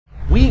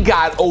We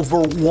got over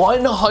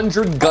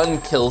 100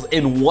 gun kills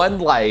in one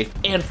life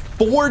and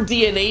 4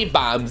 DNA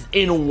bombs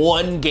in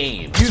one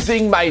game.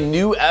 Using my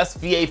new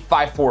SVA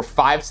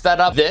 545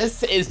 setup,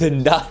 this is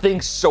nothing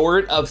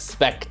short of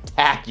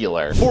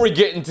spectacular. Before we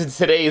get into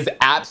today's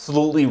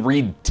absolutely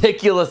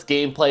ridiculous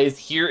gameplays,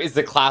 here is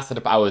the class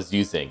setup I was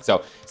using.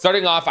 So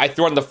starting off, I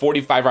threw on the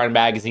 45 round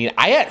magazine.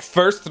 I at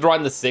first threw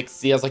on the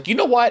 60. I was like, you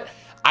know what?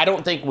 I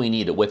don't think we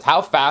need it. With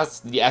how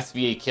fast the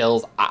SVA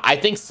kills, I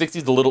think 60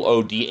 is a little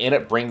OD and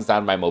it brings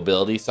down my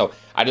mobility. So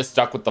I just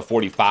stuck with the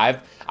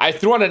 45. I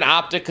threw on an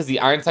optic because the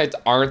iron sights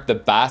aren't the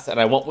best, and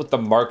I went with the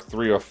Mark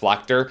III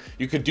reflector.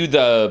 You could do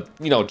the,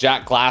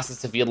 jack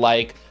glasses if you'd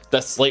like.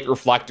 The slate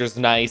reflector's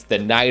nice, the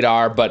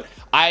NIDAR, but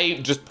I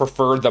just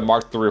prefer the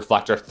Mark III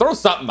reflector. Throw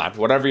something on,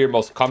 whatever you're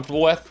most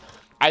comfortable with.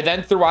 I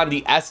then threw on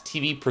the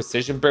STV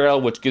precision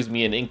barrel, which gives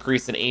me an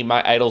increase in aim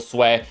idle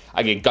sway.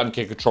 I get gun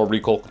kick control,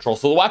 recoil control.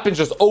 So the weapon's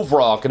just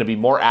overall going to be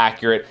more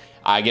accurate.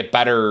 I get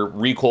better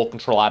recoil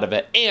control out of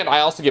it. And I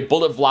also get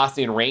bullet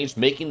velocity and range,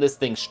 making this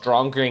thing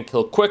stronger and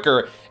kill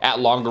quicker at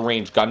longer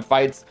range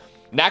gunfights.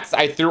 Next,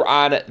 I threw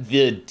on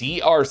the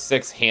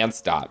DR6 hand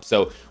stop.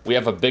 So we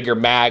have a bigger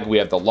mag, we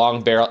have the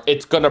long barrel.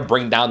 It's gonna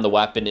bring down the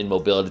weapon in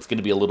mobility. It's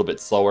gonna be a little bit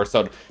slower.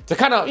 So to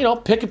kind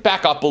of, pick it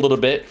back up a little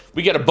bit,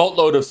 we get a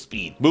boatload of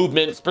speed,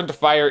 movement, sprint to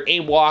fire,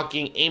 aim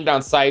walking, aim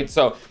down sight.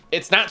 So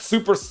it's not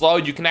super slow.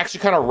 You can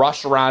actually kind of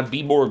rush around,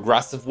 be more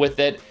aggressive with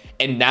it,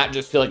 and not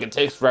just feel like it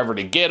takes forever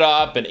to get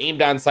up and aim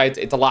down sights.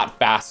 It's a lot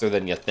faster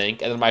than you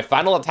think. And then my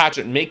final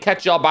attachment may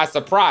catch y'all by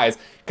surprise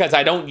because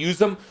I don't use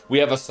them. We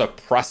have a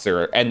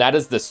suppressor, and that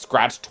is the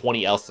Scratch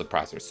 20L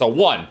suppressor. So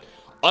 1,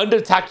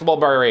 undetectable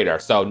by radar.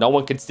 So no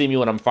one can see me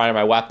when I'm firing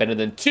my weapon. And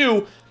then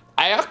 2,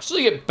 I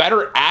actually get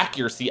better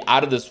accuracy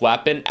out of this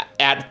weapon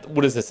at,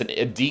 what is this,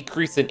 a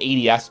decrease in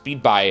ADS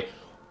speed by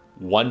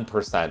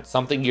 1%,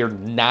 something you're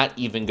not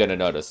even gonna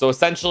notice. So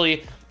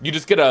essentially, you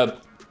just get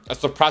a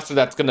suppressor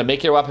that's going to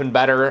make your weapon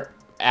better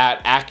at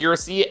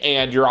accuracy,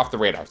 and you're off the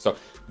radar. So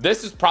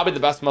this is probably the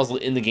best muzzle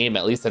in the game,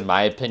 at least in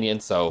my opinion.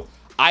 So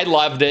I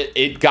loved it.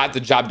 It got the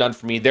job done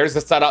for me. There's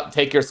the setup.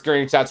 Take your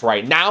screenshots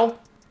right now.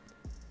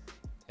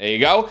 There you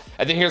go.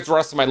 And then here's the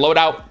rest of my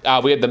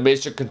loadout. We have the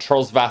mission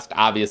controls vest.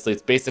 Obviously,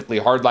 it's basically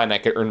hardline. I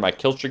can earn my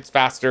kill streaks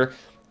faster.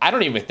 I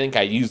don't even think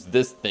I used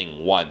this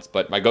thing once,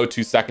 but my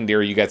go-to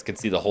secondary, you guys can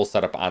see the whole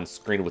setup on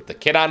screen with the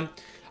kit on.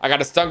 I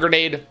got a stun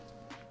grenade,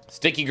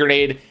 sticky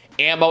grenade,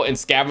 ammo, and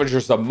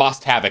scavengers a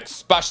must-have,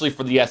 especially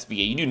for the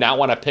SVA. You do not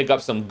want to pick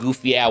up some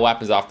goofy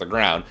weapons off the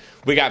ground.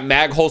 We got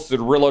mag holster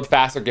to reload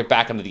faster, get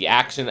back into the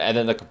action, and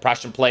then the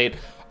compression plate,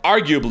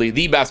 arguably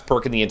the best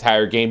perk in the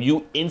entire game.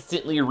 You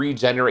instantly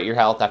regenerate your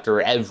health after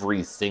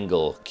every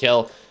single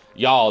kill.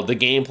 Y'all, the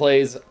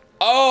gameplays,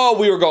 oh,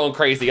 we were going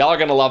crazy. Y'all are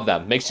gonna love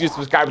them. Make sure you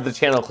subscribe to the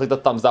channel, click the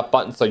thumbs up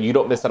button so you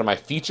don't miss out on my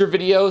future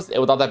videos. And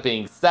with all that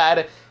being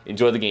said,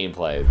 enjoy the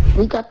gameplays.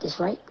 We got this,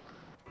 right?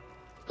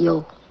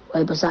 Yo,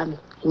 right beside me.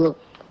 Look.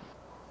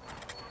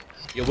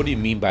 Yeah, what do you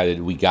mean by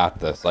we got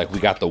this? Like, we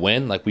got the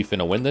win? Like, we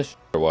finna win this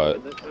or what?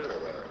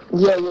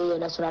 Yeah,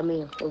 that's what I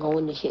mean. We're gonna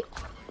win this shit.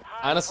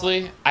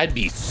 Honestly, I'd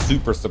be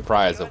super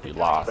surprised if we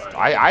lost.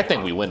 I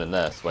think we win in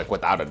this, like,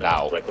 without a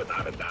doubt.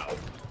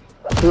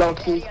 Low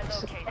key.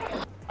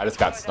 I just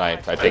got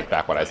sniped. I take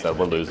back what I said.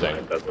 We're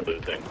losing.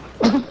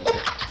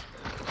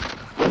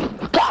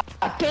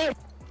 God damn.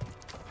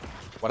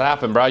 What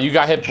happened, bro? You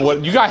got hit.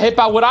 You got hit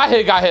by what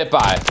I got hit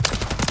by.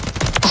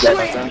 Yeah.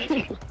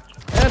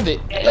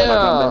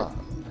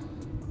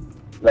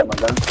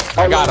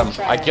 I got him.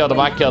 I killed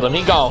him.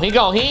 He gone.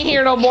 He ain't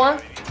here no more.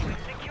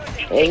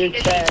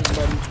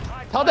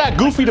 Tell that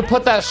goofy to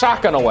put that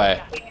shotgun away.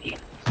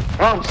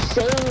 I'm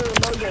saying,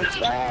 no, you're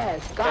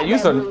trash. Yeah,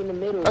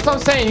 that's what I'm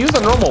saying. Use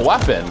a normal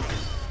weapon.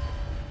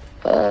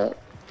 Yeah.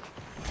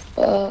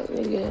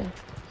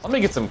 Let me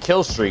get some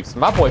kill streaks.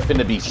 My boy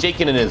finna be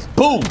shaking in his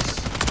boots.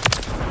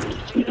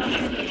 What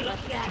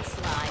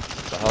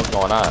the hell's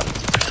going on?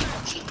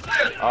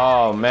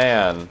 Oh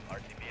man.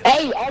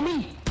 Hey, on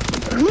me.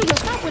 Nigga,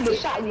 stop with the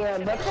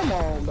shotgun, bro. Come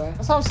on, bro.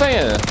 That's what I'm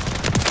saying.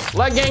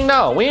 Let gang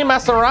know. We ain't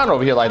messing around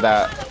over here like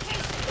that.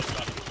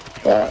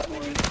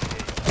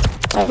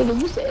 I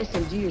think you said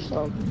SMG or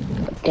something.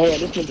 Damn,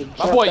 this nigga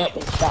jumped up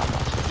and shot my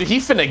shit. Dude, he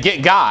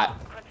finna got.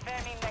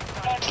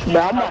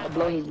 Bro, I'm about to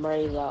blow his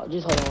brains out.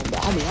 Just hold on, bro.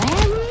 I be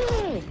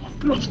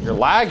lagging. You're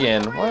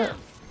lagging. What?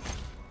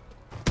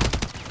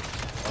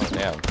 Oh,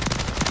 damn.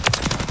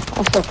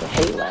 I fucking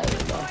hate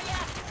lagging, bro.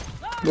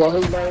 Blow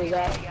his brains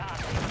out.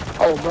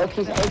 Oh, broke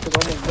his ankles.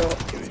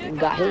 Almost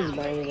got his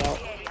brains out.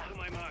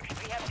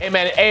 Hey,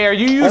 man. Hey, are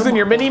you using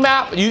your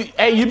mini-map? You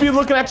be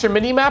looking at your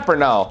mini-map or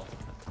no?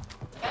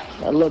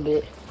 A little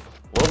bit.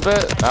 A little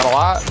bit? Not a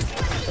lot?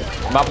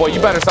 My boy,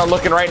 you better start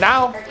looking right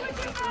now.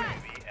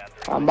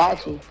 I'm about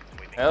to.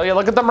 Hell yeah,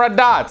 look at them red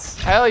dots.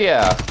 Hell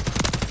yeah.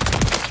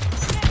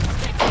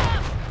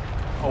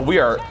 Oh, we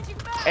are.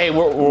 Hey,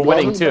 we're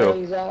winning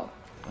too.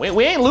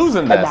 We ain't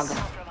losing this.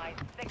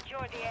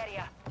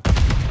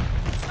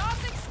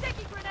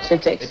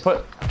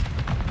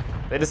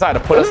 They decided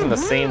to put us in the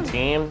same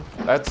team.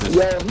 That's just.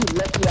 Yo, he's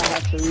lucky I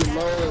have to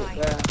reload,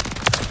 bro.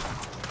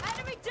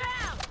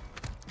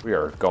 We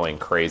are going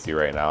crazy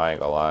right now, I ain't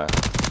gonna lie.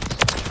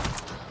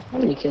 How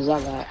many kills I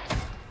got?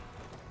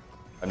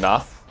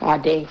 Enough? I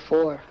dang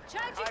 4.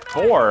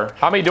 4?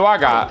 How many do I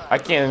got? I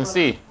can't even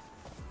see.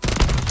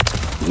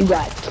 You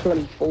got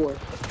 24.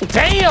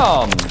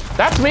 Damn!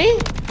 That's me?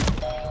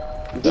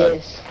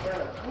 Yes.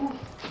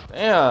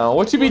 Damn,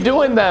 what you be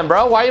doing then,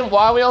 bro? Why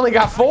we only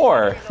got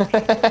 4?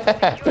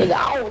 Nigga,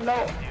 I don't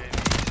know.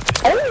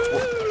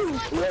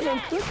 Oh,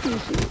 cooking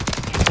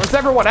shit. Where's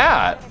everyone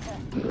at?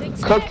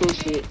 Cooking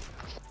shit.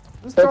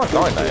 This girl's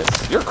going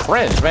nice. You're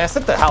cringe, man.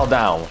 Sit the hell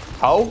down,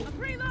 ho.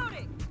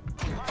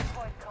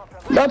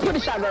 Don't put a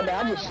shotgun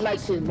down. I just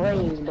sliced his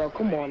brains, bro.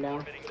 Come on now.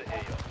 All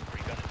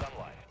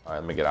right,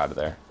 let me get out of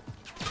there.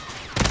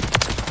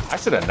 I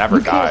should have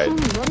never died.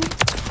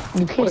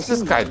 What's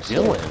this guy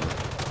doing?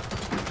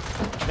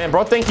 Man,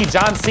 bro, think he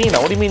John Cena.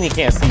 What do you mean he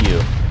can't see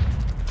you?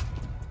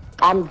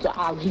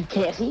 He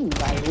can't see me.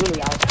 Like,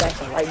 really, I was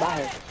passing right by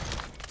him.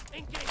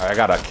 All right, I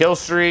got a kill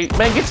streak.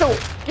 Man, get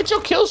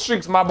your kill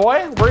streaks, my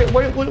boy.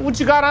 What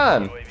you got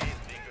on?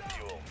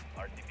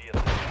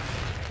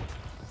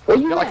 Where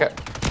you like a...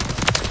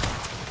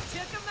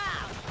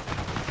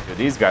 Dude,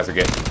 these guys are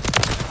getting...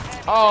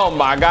 Oh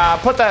my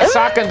God, put that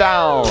shotgun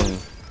down.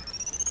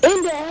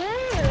 In the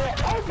air.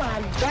 Oh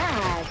my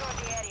God.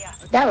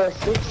 That was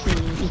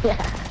 60.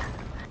 Yeah.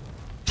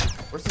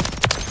 Where's this?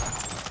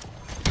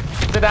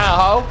 Sit down,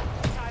 ho.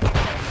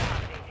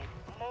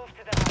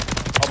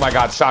 Oh my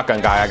God,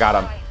 shotgun guy, I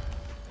got him.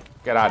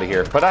 Get out of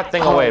here. Put that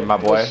thing away, my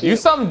boy.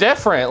 Use something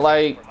different.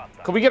 Like,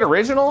 could we get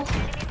original?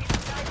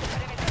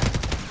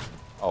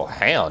 Oh,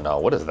 hell no.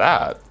 What is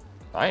that?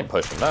 I ain't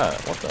pushing that.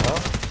 What the hell?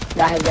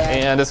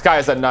 And this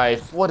guy's a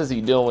knife. What is he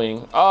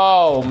doing?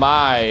 Oh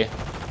my.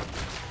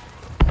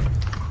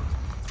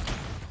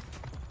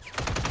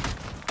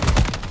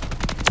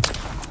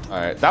 All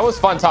right, that was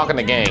fun talking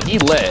to gang. He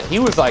lit. He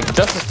was like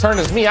just as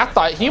turned as me. I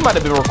thought he might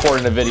have been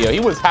recording a video.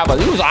 He was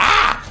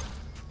ah!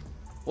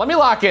 Let me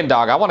lock in,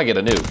 dog. I want to get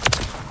a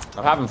nuke.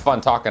 I'm having fun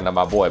talking to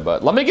my boy,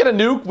 but let me get a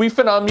nuke. We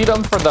finna unmute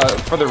him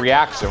for the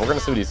reaction. We're gonna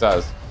see what he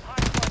says.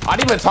 I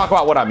didn't even talk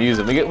about what I'm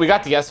using. We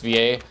got the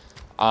SVA.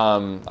 I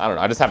don't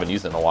know. I just haven't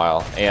used it in a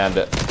while. And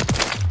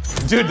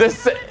dude,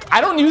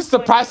 I don't use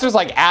suppressors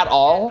like at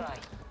all.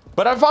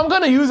 But if I'm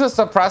gonna use a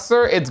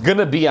suppressor, it's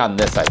gonna be on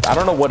this. I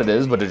don't know what it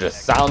is, but it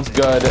just sounds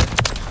good.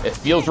 It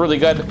feels really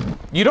good.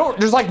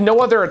 There's like no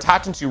other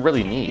attachments you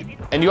really need.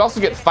 And you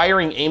also get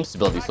firing aim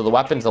stability, so the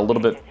weapon's a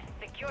little bit...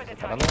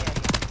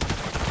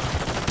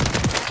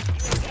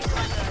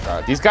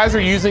 these guys are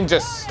using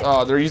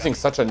they're using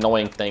such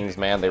annoying things,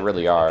 man. They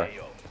really are.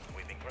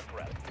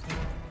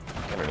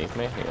 Underneath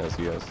me?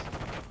 He is.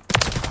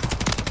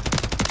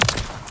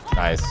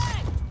 Nice.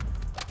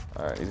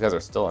 All right, these guys are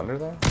still under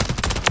there.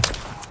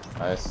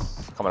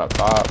 Nice. Coming up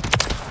top.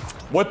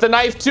 With the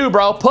knife too,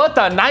 bro. Put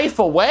the knife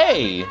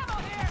away. All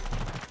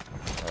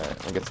right,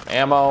 let me get some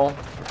ammo.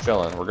 We're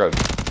chilling. We're good.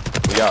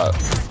 We got.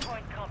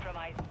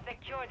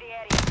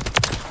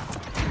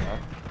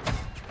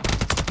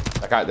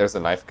 That guy, there's a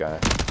knife guy.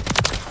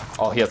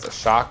 Oh, he has a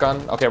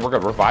shotgun. Okay, we're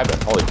good. We're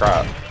vibing. Holy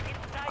crap.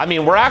 I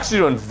mean, we're actually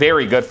doing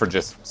very good for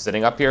just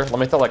sitting up here. Let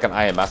me throw like an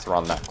IMS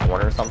around that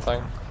corner or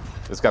something.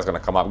 This guy's gonna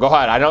come up. Go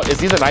ahead. Is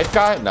he the knife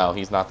guy? No,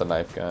 he's not the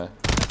knife guy.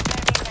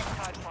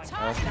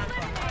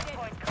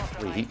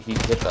 Wait, he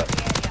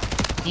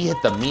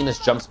hit the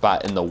meanest jump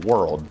spot in the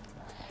world.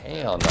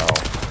 Hell no.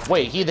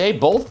 Wait, they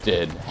both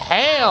did.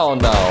 Hell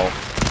no.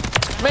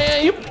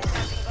 Man,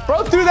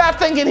 bro threw that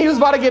thinking he was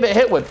about to get a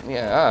hit with.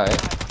 Yeah, all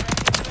right.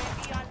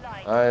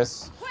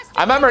 Nice.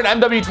 I remember in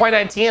MW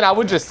 2019, I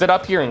would just sit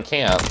up here and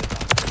camp.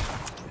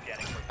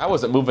 I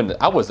wasn't moving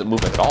at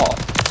all.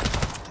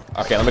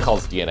 Okay, let me call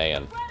this DNA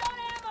in.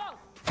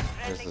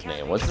 What's his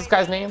name? What's this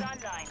guy's name?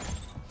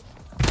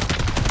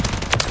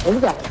 We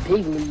got a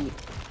big lead.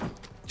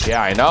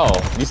 Yeah, I know.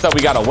 You said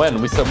we gotta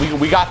win. We said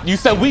you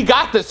said we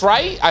got this,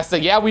 right? I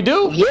said, yeah, we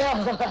do.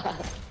 Yeah.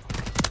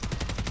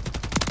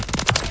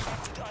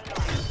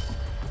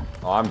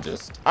 Oh,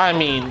 I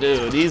mean,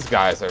 dude, these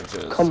guys are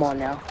just... Come on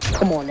now.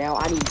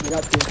 I need to get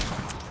up here.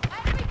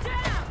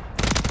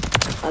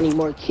 I need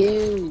more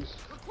kills.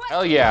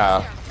 Hell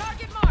yeah.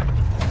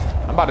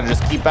 I'm about to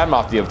just keep them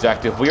off the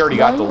objective. We already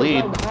got the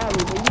lead.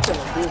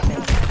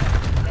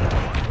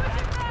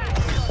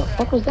 The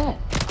fuck was that?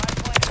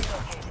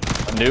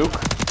 A nuke.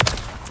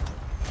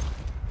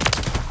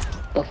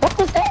 The fuck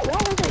was that? Why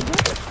was they doing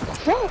it? The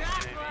fuck?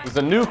 It was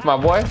a nuke, my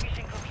boy.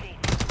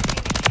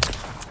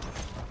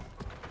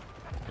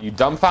 You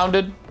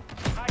dumbfounded?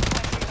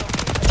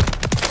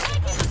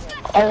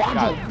 Oh,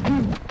 I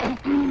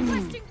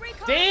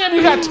damn,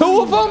 you got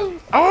 2 of them?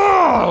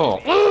 Oh!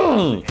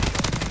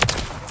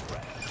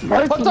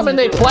 Put them in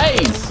their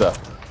place.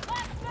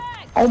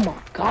 Oh my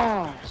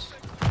gosh.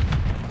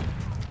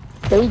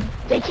 They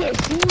can't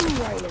see me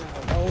right now,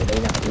 bro. They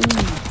not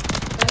leaving.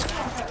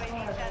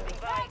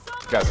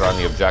 These guys are on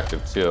the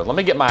objective too. Let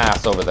me get my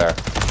ass over there.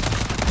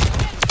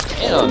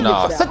 Hell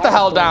no. Sit the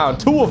hell down.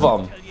 2 of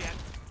them.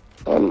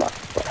 Oh my.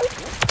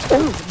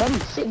 Oh, buddy,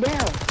 sit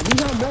down. We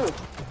don't know.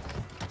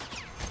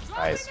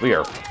 Nice. We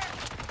are.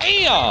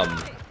 Damn.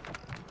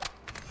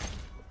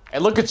 Hey,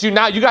 look at you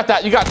now. You got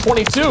that. You got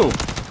 22.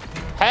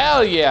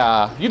 Hell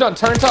yeah. You done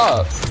turned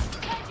up.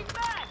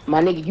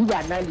 My nigga, you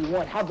got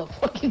 91. How the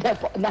fuck is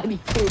that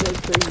 92?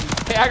 That's crazy.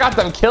 Hey, I got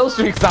them kill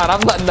streaks on.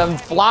 I'm letting them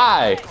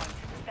fly.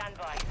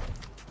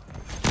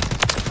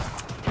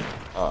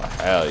 Oh,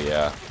 hell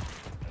yeah.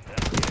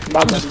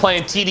 I'm just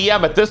playing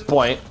TDM at this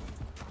point.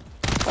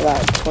 I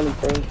got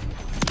 23.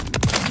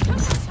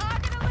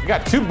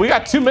 We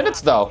got 2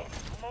 minutes though.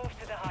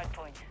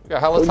 We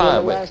got hella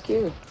time. Wait.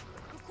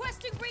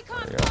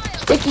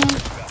 Sticky.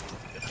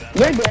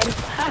 You're dead.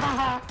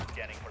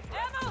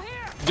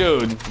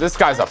 Dude, this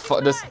guy's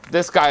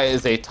this guy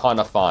is a ton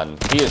of fun.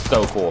 He is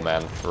so cool,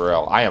 man. For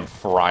real. I am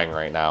frying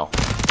right now.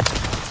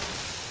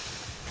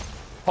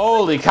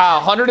 Holy cow,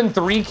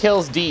 103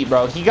 kills deep,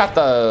 bro. He got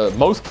the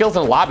most kills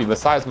in the lobby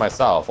besides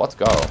myself. Let's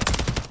go. That's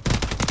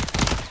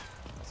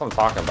what I'm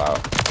talking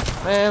about.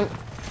 Man,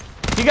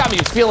 he got me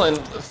feeling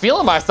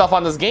myself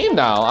on this game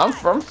now.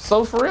 I'm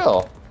so for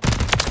real.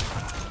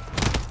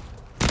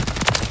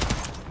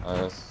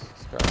 Nice.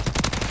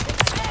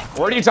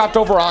 Already dropped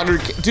over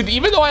 100. Dude,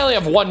 even though I only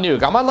have 1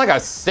 nuke, I'm on like a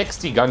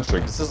 60 gun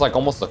streak. This is like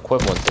almost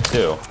equivalent to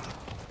 2.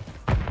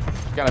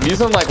 God, I'm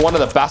using like one of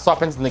the best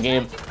weapons in the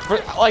game. For,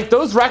 like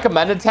those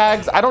recommended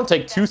tags, I don't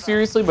take too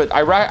seriously, but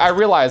I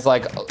realize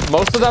like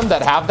most of them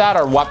that have that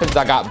are weapons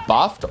that got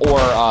buffed, or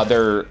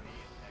they're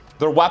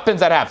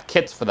weapons that have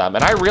kits for them.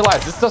 And I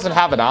realized this doesn't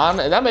have it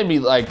on, and that made me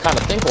like kind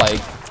of think like,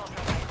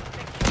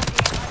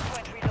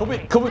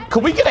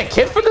 could we get a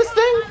kit for this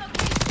thing?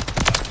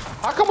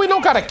 How come we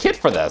don't got a kit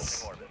for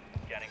this?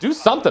 Do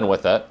something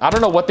with it. I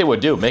don't know what they would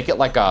do. Make it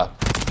like a...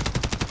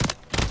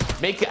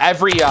 Make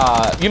every... you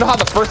know how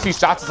the first few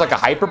shots is like a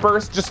hyper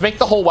burst? Just make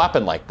the whole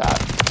weapon like that.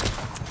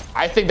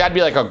 I think that'd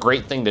be like a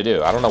great thing to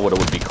do. I don't know what it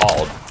would be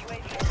called.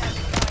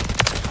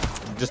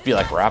 Just be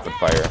like rapid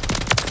fire.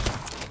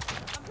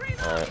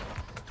 Alright.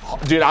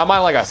 Dude, I'm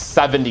on like a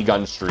 70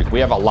 gun streak. We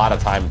have a lot of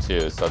time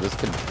too, so this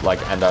could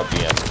like end up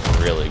being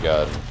really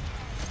good.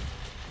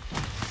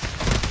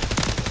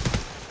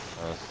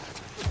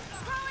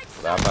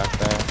 That back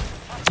there.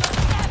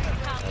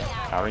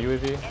 Counter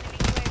UAV.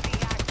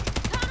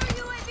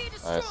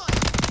 Nice.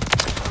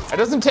 It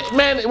doesn't take,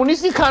 man, when you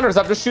see counters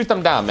up, just shoot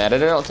them down, man. It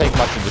don't take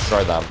much to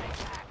destroy them.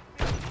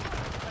 I'm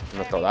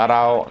gonna throw that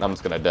out, and I'm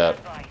just gonna dip.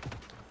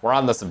 We're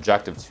on this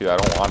objective too. I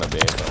don't want to be.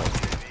 But...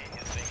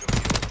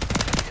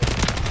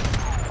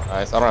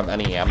 Nice. I don't have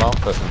any ammo.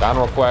 Push them down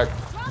real quick.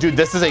 Dude,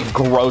 this is a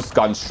gross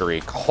gun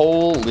streak.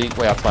 Holy, wait,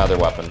 that's my other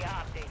weapon.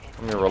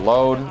 Let me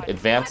reload.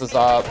 Advances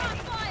up.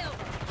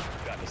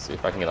 See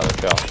if I can get another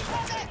kill.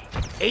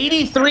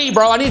 83,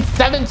 bro. I need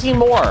 17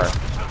 more.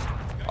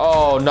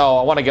 Oh no,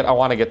 I want to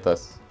get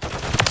this.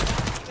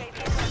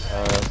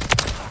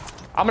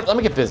 Let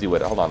me get busy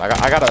with it. Hold on.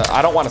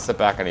 I don't want to sit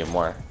back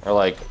anymore. Or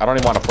like, I don't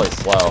even want to play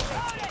slow.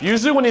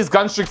 Usually when these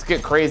gun streaks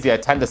get crazy, I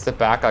tend to sit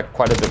back like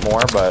quite a bit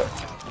more, but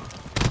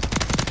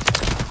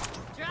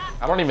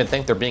I don't even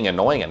think they're being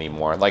annoying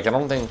anymore. Like, I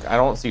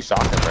don't see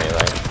shotguns or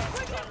anything.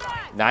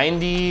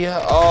 90.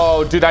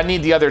 Oh, dude, I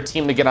need the other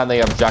team to get on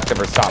the objective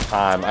or stop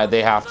time.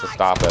 They have to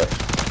stop it.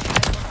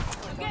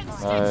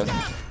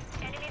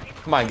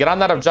 Come on, get on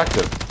that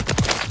objective.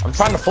 I'm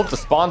trying to flip the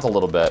spawns a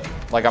little bit.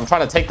 Like, I'm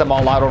trying to take them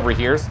all out over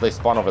here so they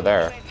spawn over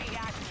there.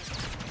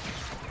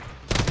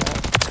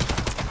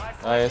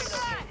 Nice.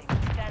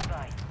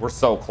 We're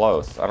so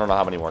close. I don't know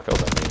how many more kills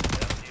I need.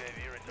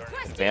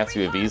 Advanced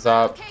UAVs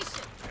up.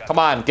 Come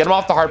on, get them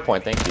off the hard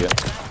point. Thank you.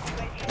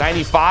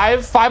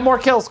 95. 5 more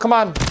kills. Come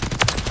on.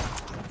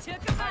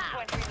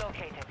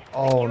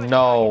 Oh,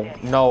 no.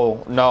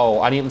 No,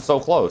 no. I need him so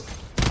close.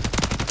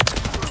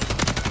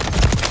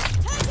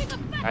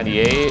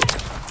 98.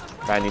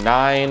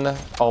 99.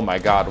 Oh, my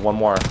God. One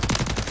more.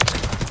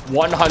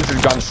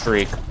 100 gun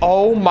streak.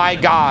 Oh, my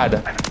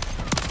God.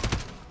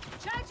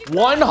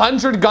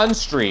 100 gun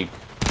streak.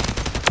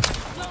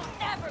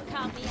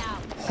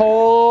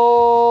 Holy.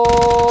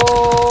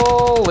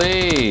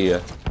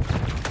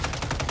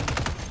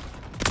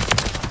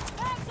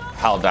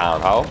 Hell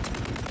down, ho.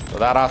 Throw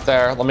that out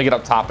there. Let me get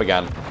up top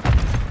again.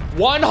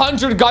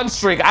 100 gun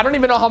streak. I don't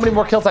even know how many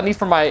more kills I need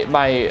for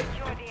my...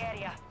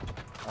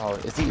 Oh,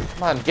 is he?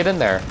 Come on, get in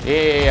there.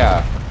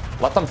 Yeah.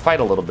 Let them fight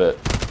a little bit.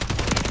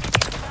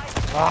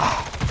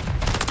 Ah.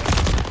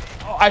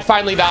 Oh, I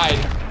finally died.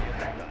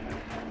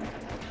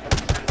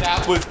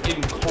 That was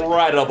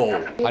incredible.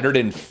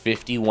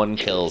 151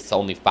 kills,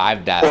 only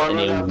 5 deaths, and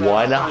a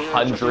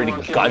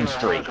 100 gun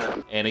streak.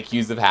 And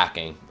accused of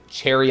hacking.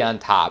 Cherry on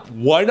top.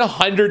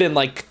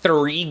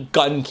 103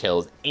 gun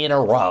kills in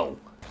a row.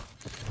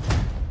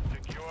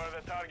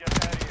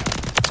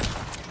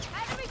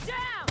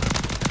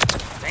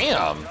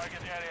 Damn.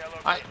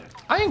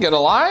 I ain't gonna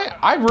lie.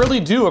 I really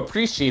do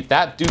appreciate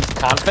that dude's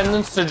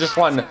confidence to just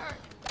run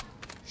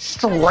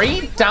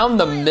straight down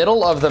the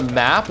middle of the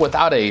map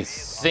without a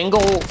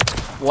single,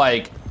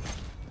 like,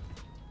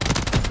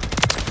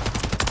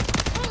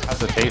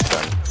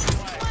 hesitation.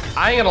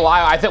 I ain't gonna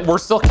lie. I think we're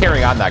still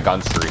carrying on that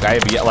gun streak. I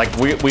have yet, like,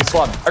 we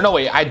still have, or no,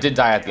 wait, I did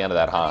die at the end of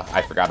that, huh?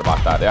 I forgot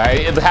about that.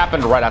 It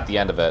happened right at the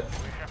end of it.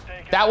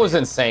 That was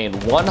insane.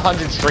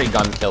 100 straight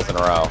gun kills in a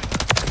row.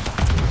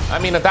 I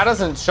mean, if that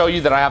doesn't show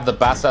you that I have the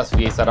best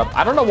SVA setup,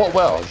 I don't know what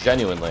will,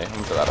 genuinely. Let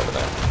me put that over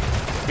there.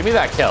 Give me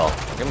that kill.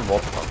 Give me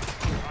both of them.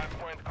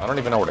 I don't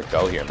even know where to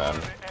go here, man.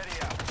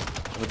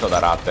 Let me throw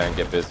that out there and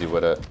get busy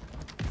with it.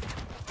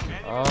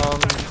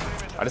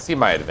 I just see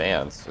my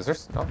advance. Is there,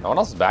 no one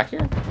else is back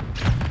here?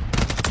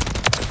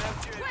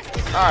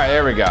 All right,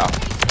 there we go.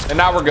 And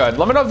now we're good.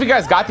 Let me know if you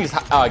guys got these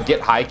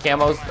get high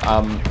camos.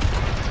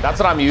 That's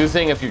what I'm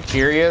using if you're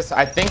curious.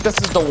 I think this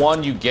is the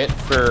one you get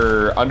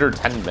for under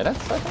 10 minutes,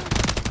 I think.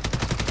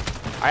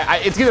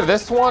 It's either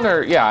this one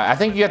or, yeah, I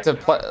think you get to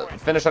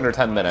finish under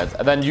 10 minutes.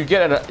 And then you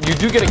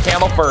do get a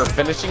camo for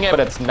finishing it,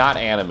 but it's not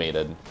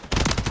animated.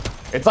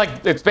 It's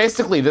like, it's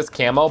basically this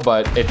camo,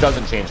 but it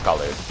doesn't change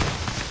colors.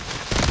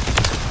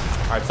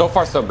 All right, so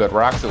far so good.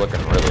 We're actually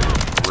looking really,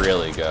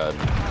 really good.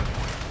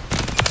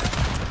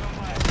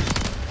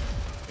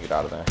 Get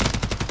out of there.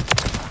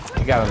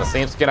 You got on the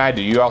same skin I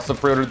do. You also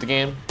pre-ordered the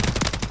game?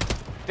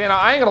 Dan,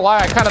 I ain't gonna lie,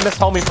 I kind of miss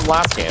homie from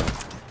last game.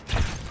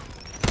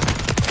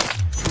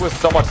 It was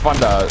so much fun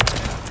to...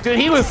 Dude,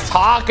 he was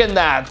talking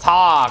that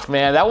talk,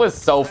 man. That was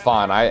so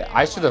fun.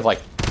 I should have,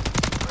 like...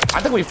 I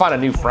think we found a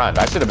new friend.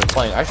 I should have been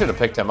playing... I should have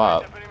picked him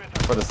up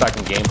for the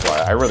second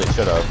gameplay. I really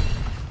should have.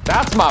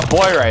 That's my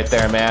boy right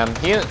there, man.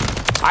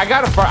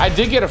 I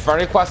did get a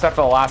friend request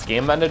after the last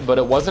game ended, but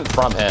it wasn't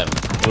from him.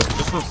 It was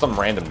just from some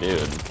random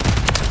dude.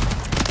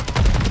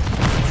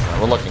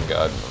 We're looking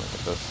good.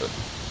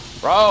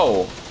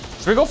 Bro,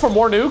 should we go for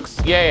more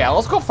nukes? Yeah,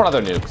 let's go for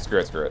another nuke. Screw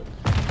it.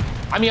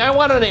 I mean, I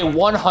wanted a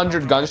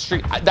 100 gun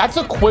streak. That's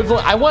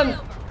equivalent. I want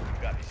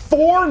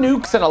 4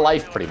 nukes in a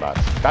life, pretty much.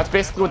 That's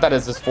basically what that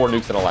is 4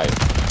 nukes in a life.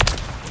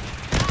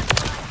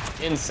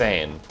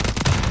 Insane.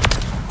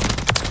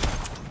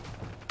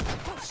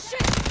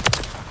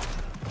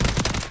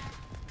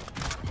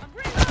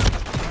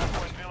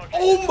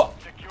 Oh my.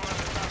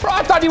 Bro,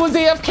 I thought he was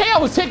AFK. I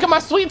was taking my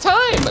sweet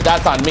time.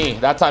 That's on me.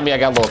 That's on me. I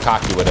got a little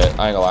cocky with it.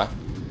 I ain't gonna lie.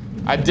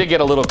 I did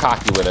get a little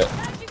cocky with it.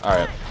 All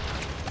right.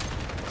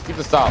 Let's keep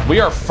this up. We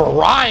are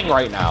frying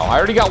right now. I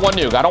already got 1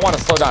 nuke. I don't want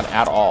to slow down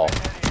at all.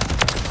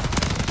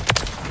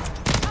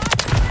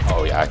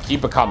 Oh, yeah.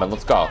 Keep it coming.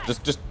 Let's go.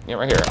 Just yeah,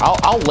 right here.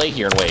 I'll lay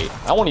here and wait.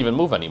 I won't even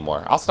move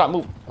anymore. I'll stop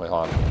moving. Wait,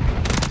 hold on.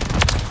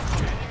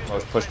 I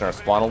was pushing our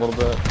spawn a little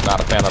bit. Not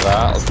a fan of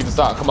that. Let's keep this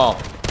up. Come on.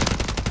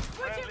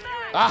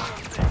 Ah.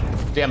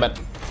 Damn it.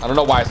 I don't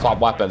know why I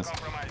swapped weapons.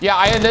 Yeah,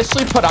 I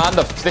initially put on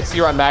the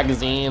 60-round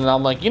magazine, and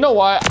I'm like, you know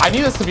what? I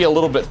need this to be a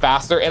little bit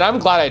faster, and I'm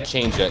glad I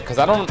changed it, because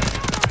I don't...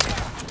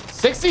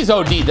 60's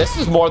OD. This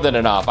is more than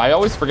enough. I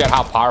always forget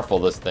how powerful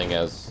this thing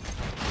is.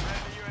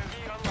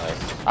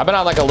 Nice. I've been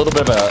on, like, a little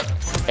bit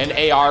of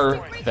an AR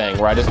thing,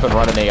 where I just been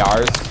running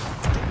ARs.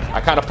 I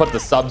kind of put the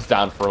subs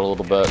down for a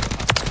little bit.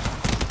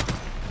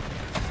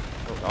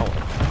 Oh.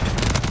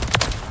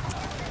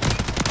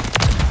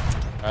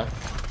 Okay.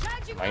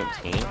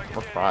 19.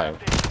 We're fine.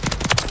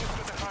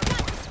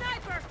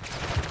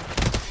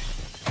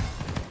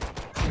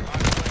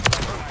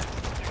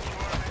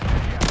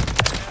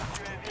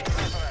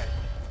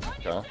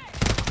 Okay. All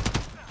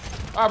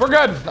right, we're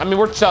good. I mean,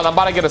 we're chilling. I'm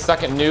about to get a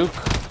second nuke.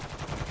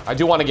 I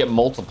do want to get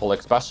multiple,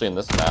 especially in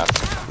this match.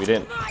 We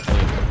didn't. I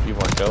need a few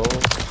more kills.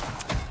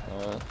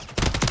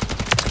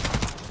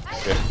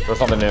 Okay, there's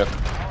something new.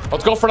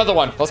 Let's go for another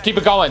one. Let's keep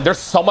it going. There's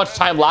so much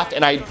time left,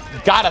 and I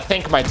gotta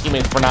thank my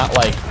teammates for not,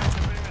 like,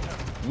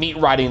 meat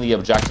riding the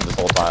objective this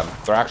whole time.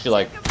 They're actually,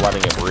 like,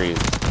 letting it breathe.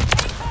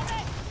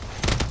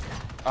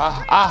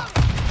 I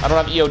don't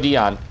have EOD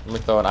on. Let me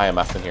throw an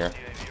IMF in here.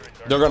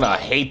 They're gonna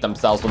hate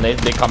themselves when they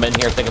come in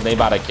here thinking they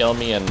about to kill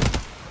me, and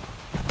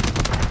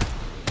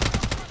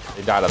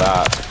they died of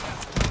that.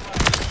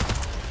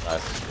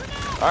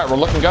 Nice. All right, we're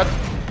looking good.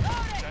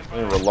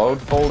 Let me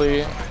reload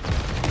fully.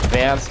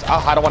 Advanced.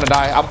 Oh, I don't want to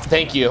die.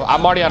 Thank you.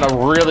 I'm already on a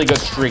really good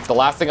streak. The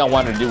last thing I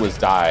wanted to do was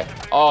die.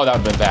 Oh, that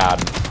would have been bad.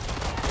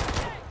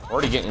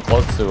 Already getting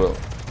close to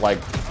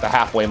like the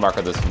halfway mark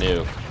of this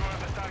nuke.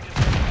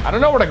 I don't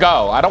know where to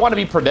go. I don't want to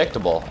be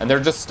predictable, and they're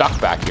just stuck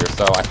back here,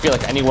 so I feel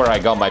like anywhere I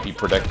go might be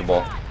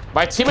predictable.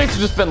 My teammates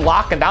have just been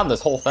locking down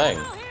this whole thing.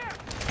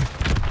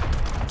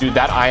 Dude,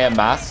 that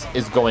IMS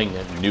is going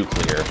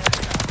nuclear.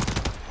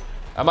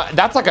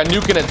 That's like a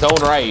nuke in its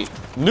own right.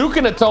 Nuke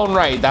in its own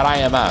right, that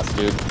IMS,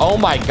 dude. Oh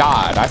my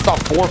god, I saw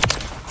four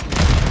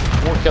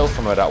kills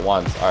from it at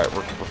once. All right,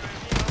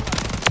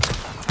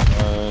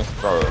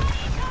 bro,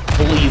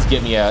 please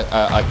give me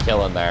a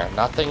kill in there.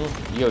 Nothing.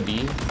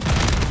 EOD.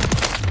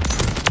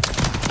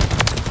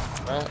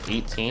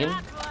 18.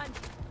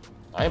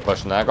 I ain't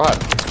pushing that. Go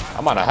ahead.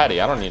 I'm on a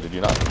heady. I don't need to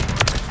do nothing.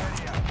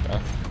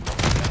 Okay.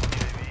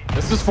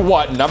 This is for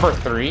what? Number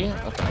 3?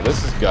 Okay,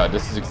 this is good.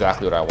 This is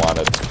exactly what I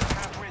wanted.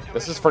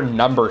 This is for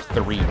number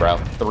 3, bro.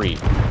 3.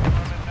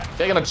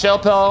 Taking a chill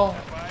pill.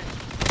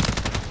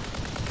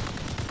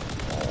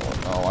 Oh,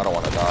 no. I don't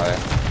want to die.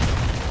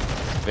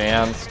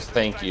 Advanced.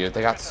 Thank you.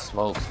 They got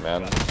smokes,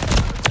 man.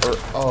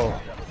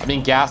 I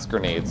mean gas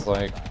grenades.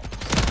 Like.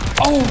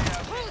 Oh!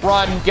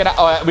 Run, get out.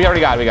 Oh, we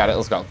already got it. We got it.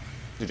 Let's go.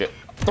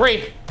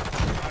 3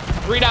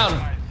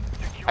 down.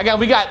 Again,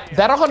 we got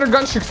that 100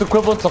 gun streaks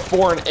equivalent to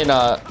 4 in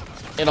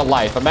a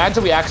life.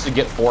 Imagine we actually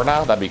get 4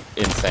 now. That'd be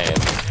insane.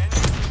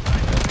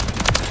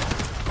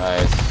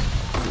 Nice.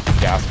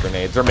 Gas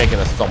grenades. They're making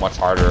this so much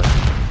harder.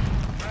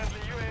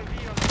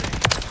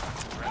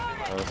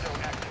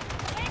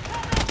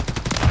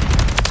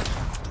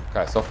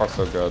 Okay, so far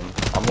so good.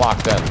 I'm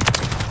locked in.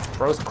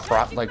 Bro's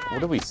crap. Like,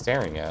 what are we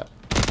staring at?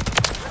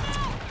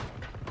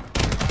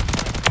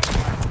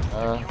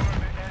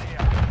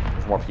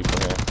 There's more people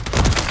here.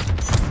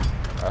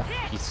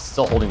 He's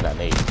still holding that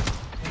nade.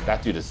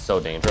 That dude is so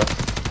dangerous.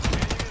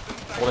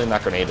 Holding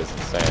that grenade is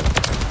insane.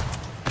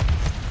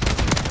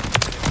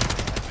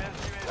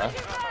 Okay.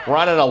 We're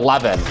on an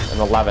 11, and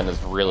 11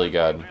 is really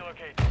good.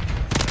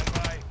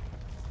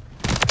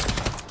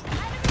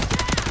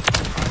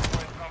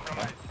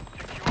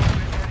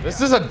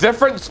 This is a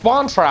different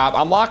spawn trap.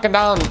 I'm locking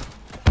down.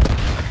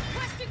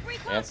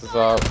 Lance is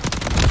up.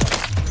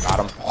 Got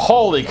him.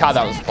 Holy cow,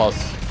 that was close.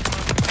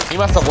 He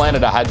must have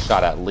landed a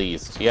headshot at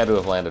least. He had to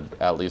have landed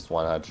at least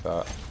 1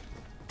 headshot.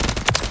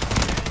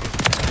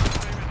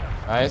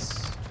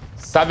 Nice.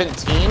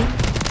 17.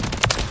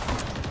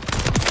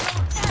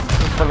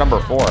 This is for number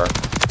 4.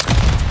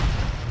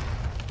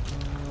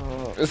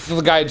 This is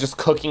the guy just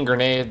cooking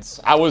grenades.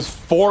 I was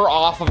 4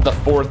 off of the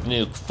 4th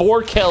nuke.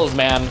 4 kills,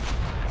 man.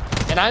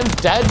 And I'm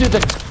dead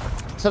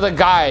to the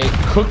guy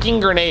cooking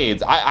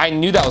grenades. I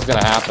knew that was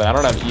gonna happen. I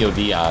don't have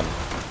EOD on.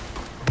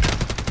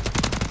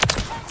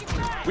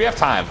 We have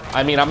time.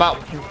 I mean, I'm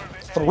out.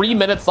 3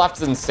 minutes left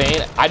is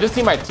insane. I just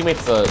need my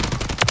teammates to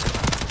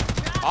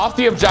off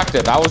the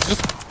objective. I was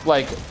just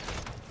like,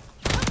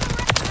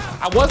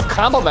 I was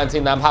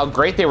complimenting them how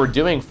great they were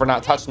doing for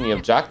not touching the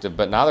objective,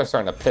 but now they're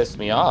starting to piss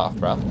me off,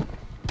 bro.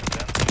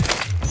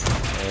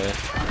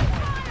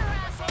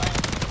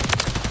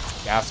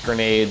 Gas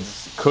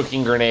grenades,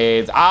 cooking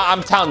grenades.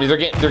 I'm telling you,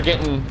 they're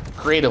getting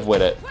creative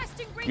with it.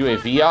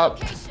 UAV up.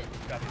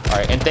 All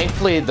right, and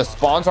thankfully the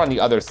spawns are on the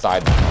other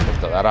side. I'll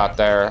throw that out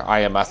there.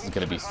 IMS is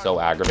gonna be so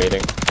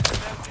aggravating.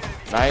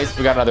 Nice,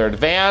 we got another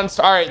advanced.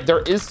 All right, there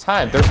is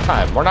time, there's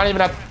time. We're not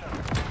even at,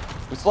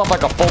 we still have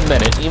like a full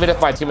minute, even if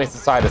my teammates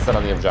decide to sit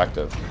on the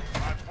objective.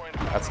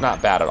 That's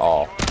not bad at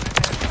all.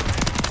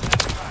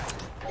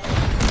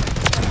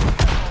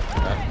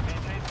 Okay.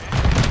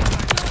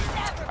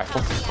 I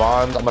flipped the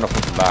spawns, I'm gonna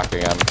flip them back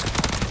again.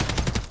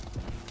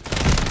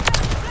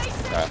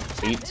 Okay,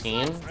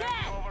 18.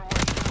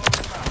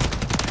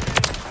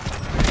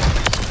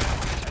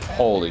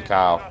 Holy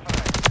cow.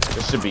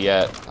 This should be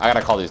it. I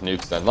gotta call these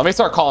nukes then. Let me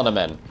start calling them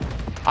in.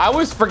 I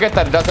always forget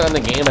that it doesn't end the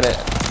game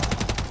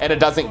and it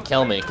doesn't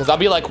kill me. Because I'll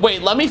be like,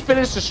 wait, let me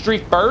finish the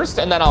streak first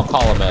and then I'll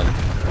call them in.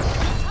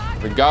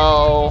 Here we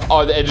go.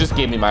 Oh, it just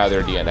gave me my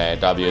other DNA.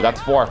 W.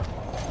 That's 4.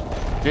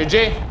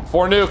 GG.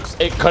 4 nukes.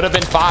 It could have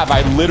been 5.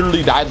 I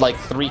literally died like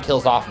 3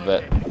 kills off of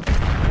it.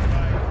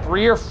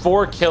 3 or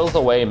 4 kills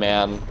away,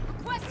 man.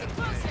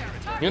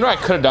 You know what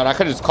I could have done? I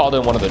could have just called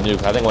in one of the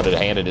nukes. I think would have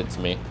handed it to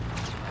me.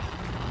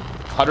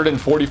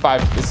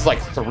 145. This is like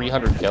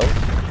 300 kills.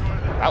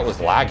 That was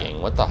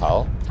lagging. What the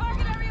hell?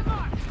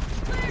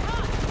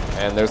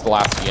 And there's the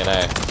last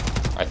DNA.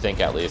 I think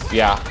at least.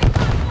 Yeah.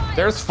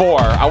 There's 4.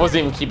 I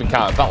wasn't even keeping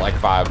count. It felt like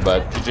 5,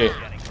 but GG.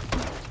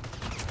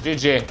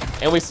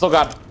 GG. And we still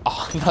got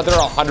another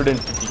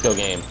 150 kill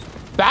game.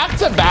 Back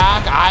to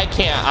back. I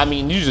can't. I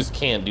mean, you just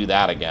can't do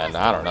that again.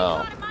 I don't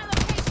know.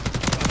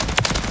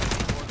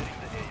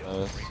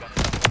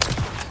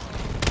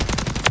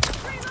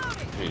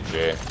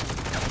 GG.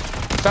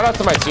 Shout out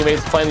to my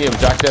teammates playing the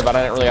objective. I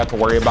didn't really have to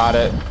worry about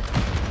it.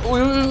 We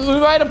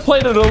might have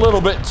played it a little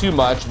bit too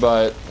much,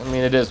 but I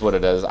mean, it is what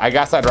it is. I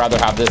guess I'd rather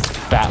have this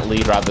fat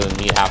lead rather than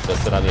me have to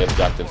sit on the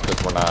objectives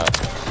because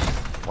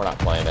we're not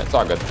playing it. It's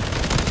all good.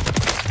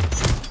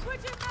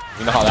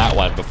 You know how that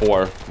went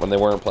before when they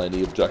weren't playing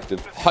the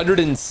objective.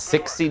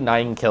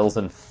 169 kills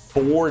and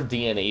 4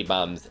 DNA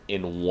bombs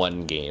in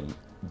 1 game.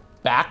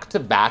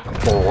 Back-to-back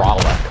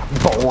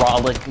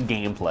brawlic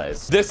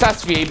gameplays. This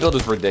SVA build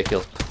is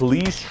ridiculous.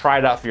 Please try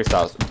it out for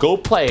yourselves. Go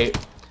play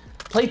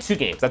 2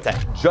 games. That's it.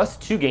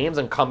 Just 2 games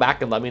and come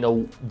back and let me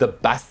know the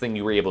best thing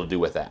you were able to do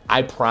with it.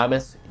 I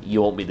promise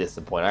you won't be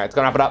disappointed. All right, it's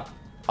gonna wrap it up.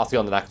 I'll see you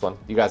on the next one.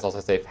 You guys also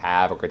safe.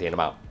 Have a great day and I'm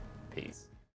out.